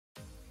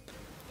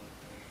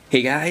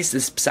Hey guys,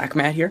 this is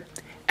Matt here,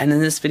 and in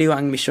this video I'm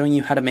going to be showing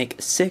you how to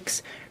make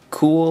 6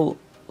 cool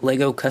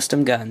LEGO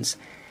custom guns,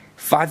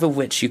 5 of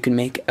which you can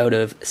make out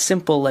of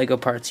simple LEGO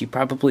parts you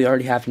probably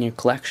already have in your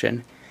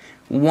collection,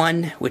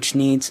 1 which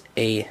needs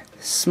a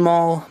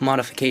small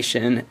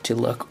modification to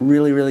look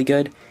really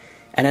good,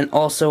 and then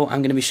also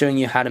I'm going to be showing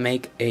you how to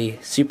make a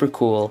super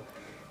cool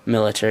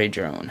military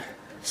drone.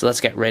 So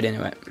let's get right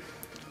into it.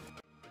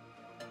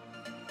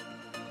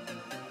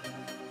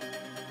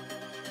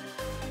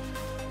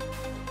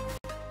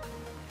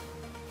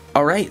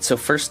 Alright, so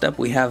first up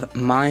we have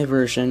my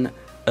version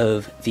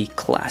of the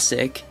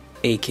classic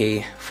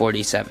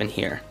AK-47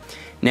 here.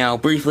 Now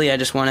briefly I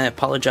just want to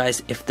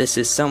apologize if this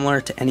is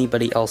similar to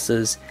anybody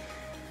else's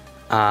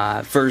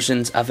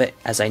versions of it,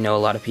 as I know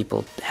a lot of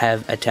people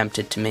have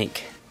attempted to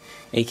make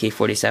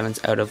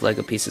AK-47s out of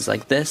LEGO pieces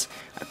like this.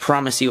 I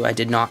promise you I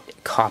did not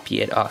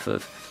copy it off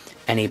of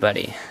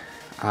anybody,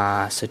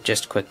 so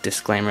just a quick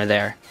disclaimer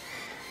there.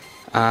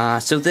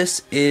 So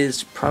this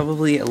is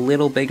probably a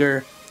little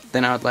bigger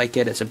than I would like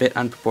it. It's a bit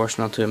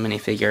unproportional to a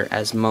minifigure,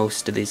 as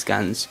most of these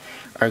guns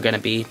are going to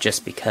be,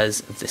 just because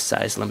of the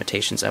size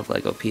limitations of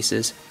LEGO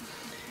pieces.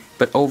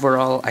 But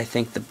overall, I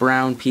think the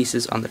brown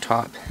pieces on the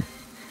top,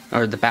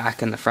 or the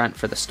back and the front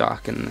for the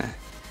stock and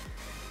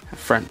the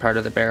front part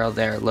of the barrel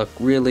there, look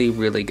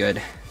really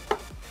good.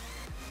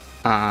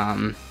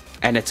 And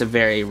it's a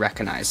very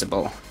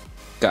recognizable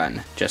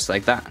gun, just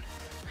like that.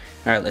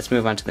 Alright, let's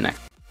move on to the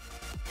next.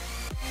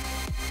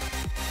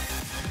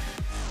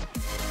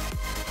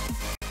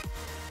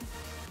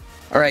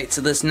 Alright,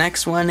 so this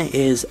next one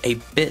is a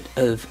bit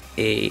of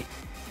a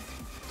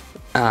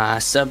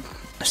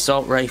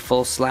sub-assault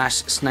rifle /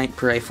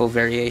 sniper rifle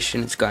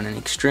variation. It's got an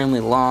extremely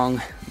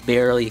long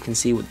barrel, you can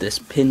see, with this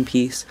pin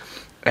piece,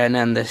 and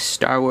then the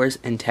Star Wars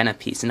antenna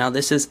piece. Now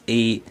this is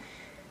a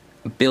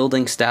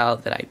building style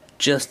that I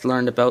just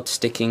learned about,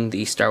 sticking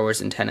the Star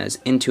Wars antennas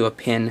into a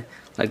pin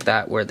like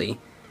that, where the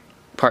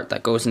part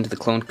that goes into the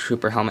Clone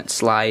Trooper helmet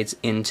slides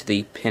into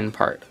the pin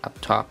part up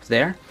top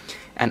there.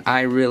 And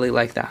I really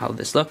like that how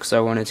this looks, so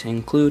I wanted to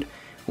include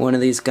one of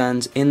these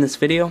guns in this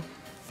video.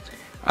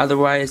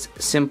 Otherwise,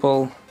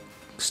 simple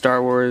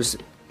Star Wars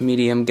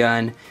medium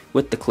gun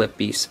with the clip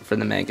piece for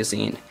the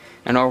magazine.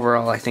 And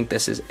overall, I think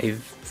this is a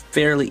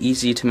fairly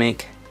easy to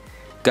make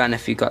gun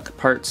if you got the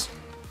parts,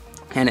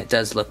 and it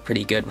does look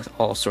pretty good with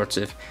all sorts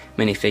of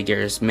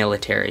minifigures,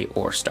 military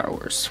or Star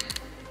Wars.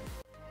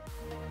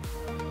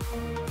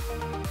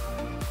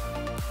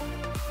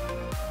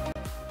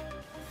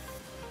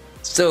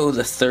 So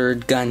the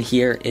third gun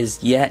here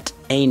is yet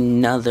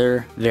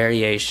another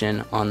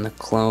variation on the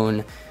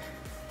clone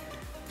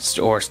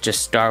or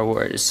just Star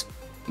Wars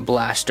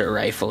blaster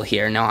rifle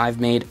here. Now I've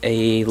made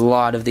a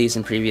lot of these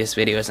in previous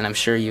videos, and I'm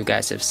sure you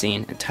guys have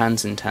seen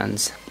tons and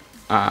tons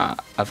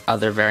of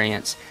other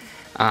variants,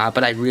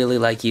 but I really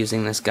like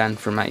using this gun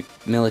for my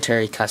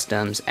military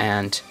customs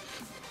and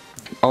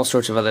all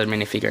sorts of other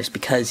minifigures,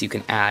 because you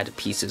can add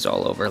pieces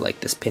all over,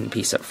 like this pin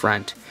piece up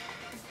front,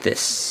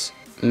 this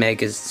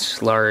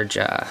Mega's large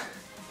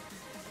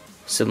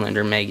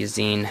cylinder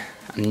magazine.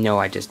 No,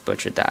 I just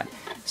butchered that,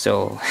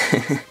 so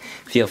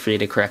feel free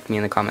to correct me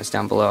in the comments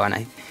down below.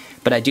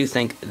 But I do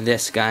think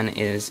this gun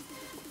is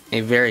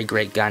a very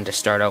great gun to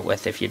start out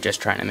with if you're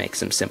just trying to make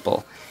some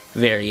simple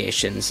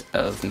variations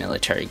of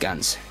military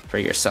guns for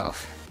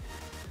yourself.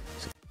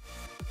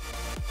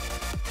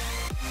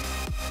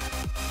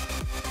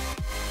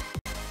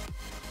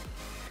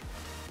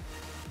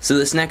 So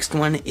this next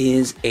one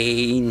is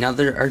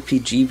another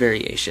RPG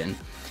variation.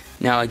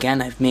 Now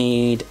again, I've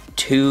made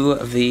 2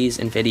 of these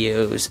in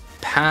videos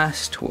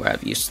past, where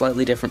I've used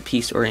slightly different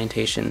piece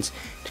orientations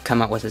to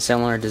come up with a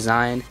similar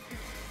design.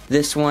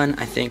 This one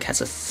I think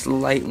has a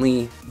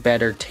slightly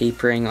better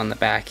tapering on the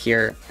back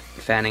here,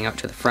 fanning out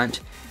to the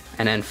front,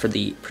 and then for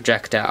the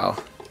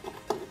projectile,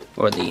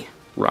 or the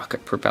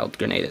rocket propelled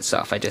grenade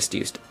itself, I just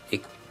used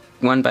a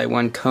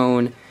 1x1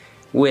 cone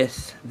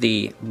with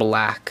the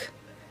black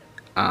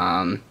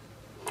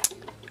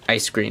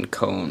ice cream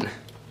cone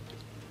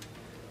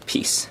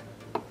piece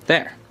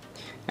there,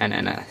 and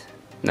then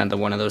another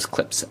one of those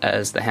clips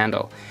as the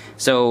handle.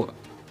 So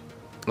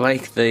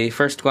like the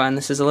first one,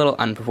 this is a little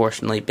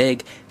unproportionately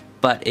big,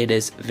 but it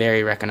is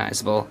very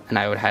recognizable, and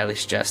I would highly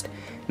suggest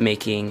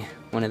making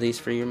one of these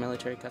for your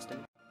military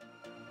custom.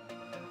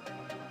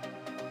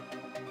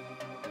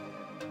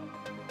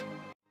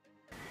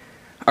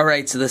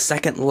 Alright, so the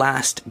second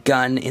last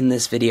gun in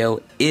this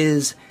video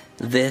is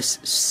this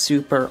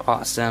super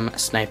awesome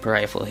sniper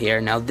rifle here.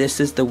 Now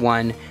this is the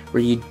one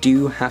where you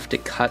do have to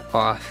cut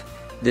off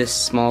this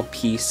small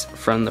piece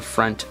from the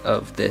front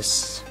of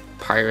this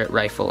pirate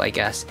rifle, I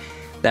guess,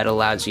 that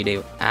allows you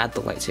to add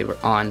the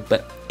lightsaber on.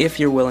 But if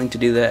you're willing to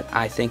do that,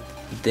 I think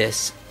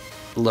this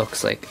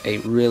looks like a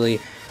really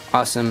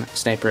awesome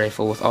sniper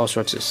rifle with all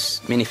sorts of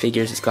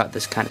minifigures. It's got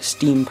this kind of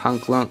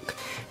steampunk look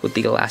with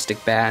the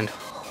elastic band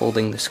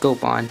holding the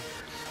scope on,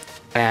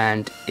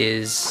 and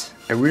is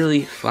a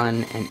really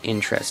fun and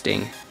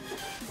interesting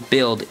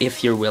build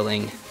if you're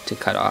willing to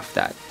cut off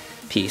that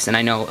piece. And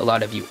I know a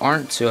lot of you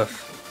aren't, so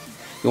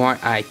if you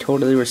aren't, I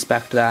totally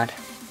respect that.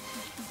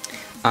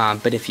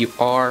 But if you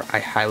are, I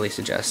highly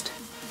suggest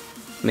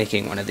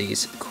making one of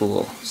these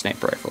cool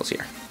sniper rifles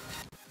here.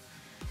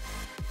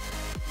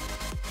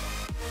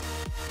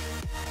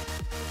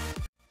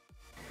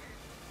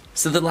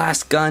 So the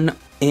last gun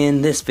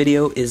in this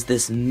video is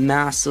this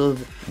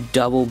massive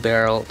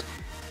double-barreled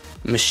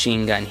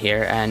machine gun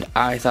here, and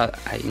I thought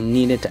I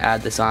needed to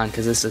add this on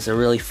because this is a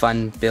really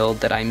fun build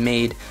that I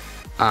made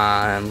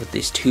with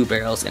these 2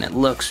 barrels, and it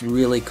looks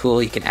really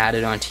cool. You can add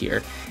it onto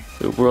your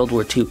World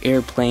War II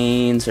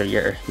airplanes or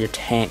your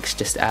tanks.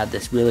 Just add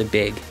this really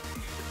big,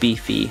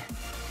 beefy,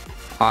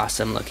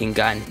 awesome looking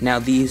gun. Now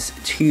these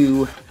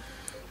 2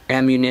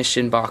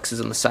 ammunition boxes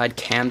on the side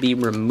can be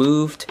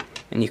removed,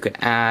 and you could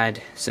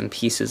add some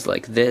pieces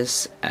like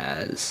this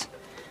as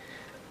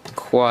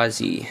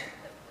quasi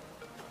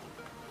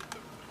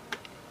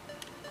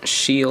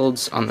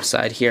shields on the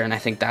side here, and I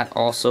think that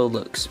also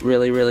looks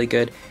really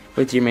good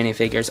with your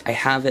minifigures. I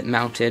have it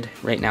mounted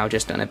right now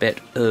just on a bit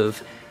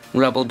of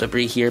rubble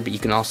debris here, but you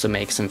can also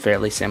make some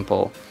fairly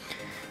simple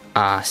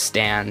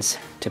stands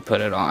to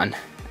put it on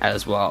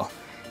as well.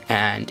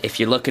 And if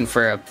you're looking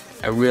for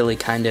a really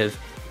kind of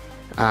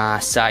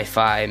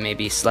sci-fi,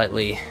 maybe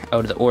slightly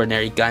out of the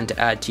ordinary gun to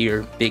add to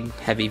your big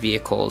heavy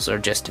vehicles, or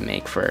just to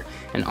make for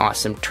an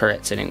awesome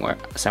turret sitting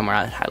somewhere,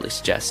 I'd highly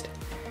suggest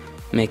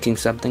making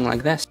something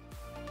like this.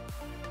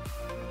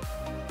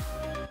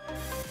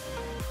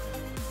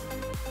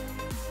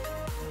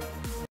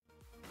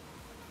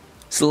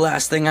 So the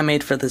last thing I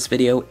made for this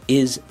video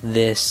is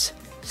this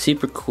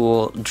super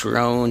cool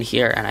drone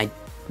here, and I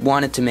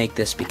wanted to make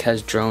this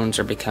because drones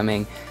are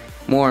becoming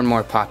more and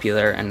more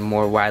popular and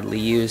more widely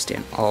used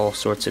in all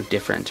sorts of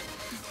different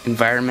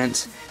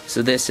environments.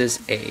 So this is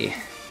a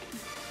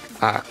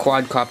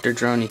quadcopter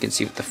drone. You can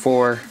see with the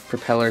 4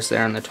 propellers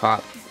there on the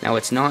top. Now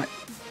it's not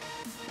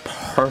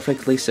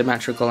perfectly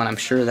symmetrical, and I'm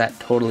sure that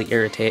totally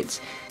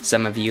irritates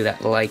some of you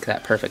that like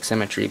that perfect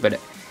symmetry, but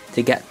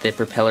to get the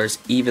propellers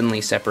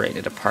evenly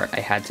separated apart,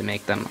 I had to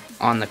make them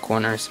on the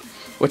corners,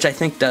 which I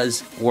think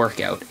does work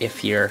out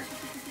if you're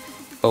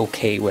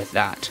okay with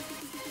that.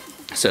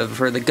 So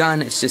for the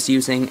gun, it's just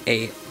using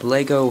a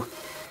Lego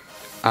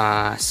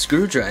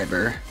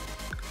screwdriver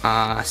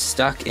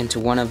stuck into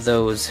one of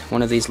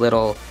these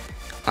little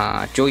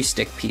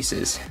joystick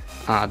pieces,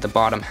 the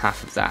bottom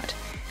half of that.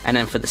 And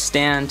then for the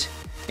stand,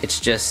 it's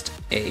just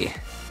a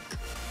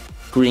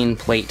green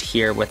plate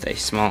here with a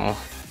small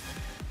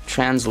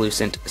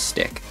translucent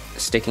stick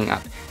sticking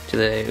up to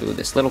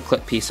this little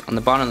clip piece on the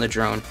bottom of the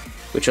drone,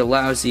 which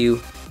allows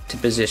you to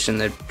position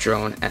the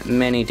drone at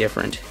many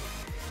different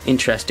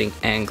interesting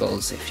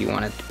angles if you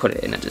want to put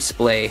it in a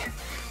display,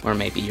 or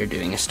maybe you're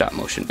doing a stop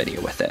motion video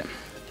with it.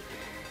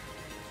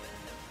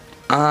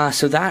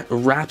 So that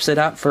wraps it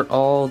up for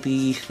all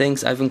the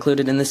things I've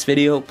included in this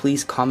video.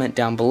 Please comment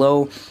down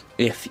below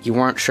if you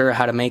weren't sure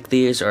how to make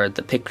these, or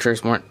the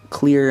pictures weren't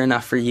clear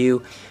enough for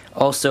you.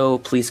 Also,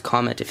 please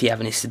comment if you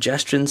have any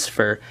suggestions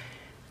for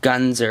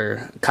guns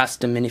or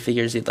custom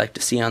minifigures you'd like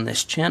to see on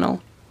this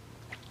channel.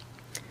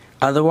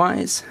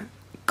 Otherwise,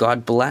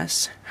 God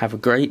bless, have a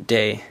great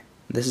day.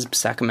 This is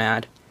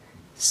Psakamad,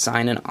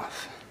 signing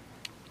off.